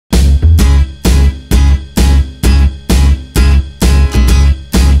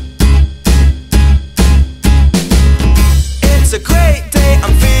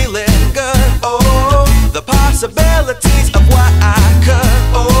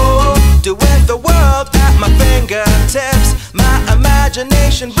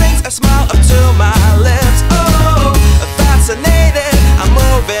imagination brings a smile up to my lips. Oh, fascinated, I'm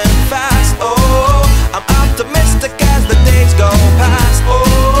moving fast. Oh, I'm optimistic as the days go past.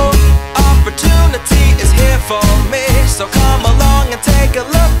 Oh, opportunity is here for me, so come along and take a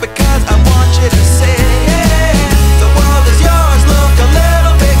look, because I want you to see. The world is yours, look a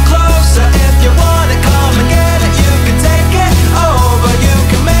little bit closer. If you want it, come and get it. You can take it over, you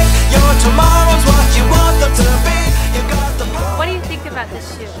can make your tomorrows what you want them to be. You got the power. What do you think about this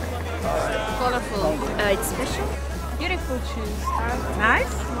shoe? Colorful. It's special. Beautiful shoes.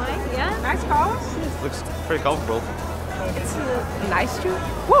 Nice. Yeah. Nice colors. Looks pretty comfortable. It's a nice shoe.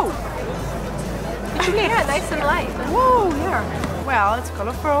 Whoa. Yeah, nice and light. Whoa, yeah. Well, it's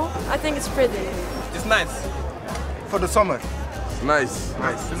colorful. I think it's pretty. It's nice. For the summer. Nice.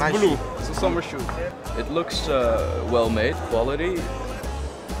 Nice. It's Nice blue. shoe. It's a summer shoe. It looks well made, quality.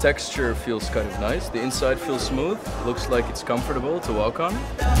 Texture feels kind of nice. The inside feels smooth. Looks like it's comfortable to walk on.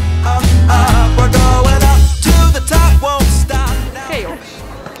 We're going up to the top, won't stop now. Chaos.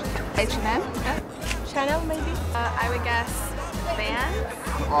 H&M. Chanel maybe? I would guess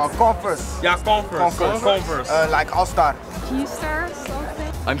Vans. Converse. Yeah, Converse. Like All-Star. G-Star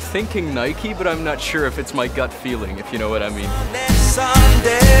something? I'm thinking Nike, but I'm not sure if it's my gut feeling, if you know what I mean. Next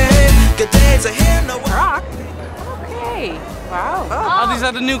Sunday, good days are here, no Crocs? Okay. Wow. Oh, these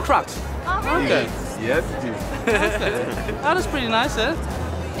are the new Crocs. Oh, really? Okay. Yes, it is. Oh, that's pretty nice, eh?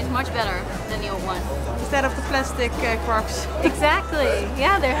 It's much better than the old one. Instead of the plastic Crocs. Exactly.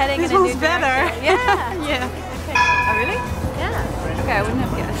 Yeah, they're heading This in a new one's better. direction. Yeah. Yeah. Oh, really? Yeah. Okay, I wouldn't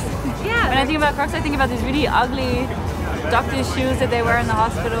have guessed. Yeah. When I think about Crocs, I think about these really ugly doctor shoes that they wear in the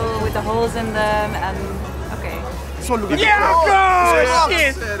hospital with the holes in them, and okay. This one looks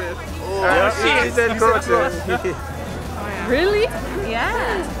Shit! Really?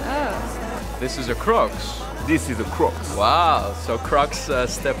 Yeah. Oh. This is a Crocs. This is a Crocs. Wow, so Crocs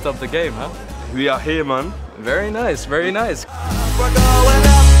stepped up the game, huh? We are here, man. Very nice, very nice. We're going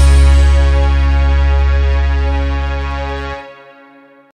up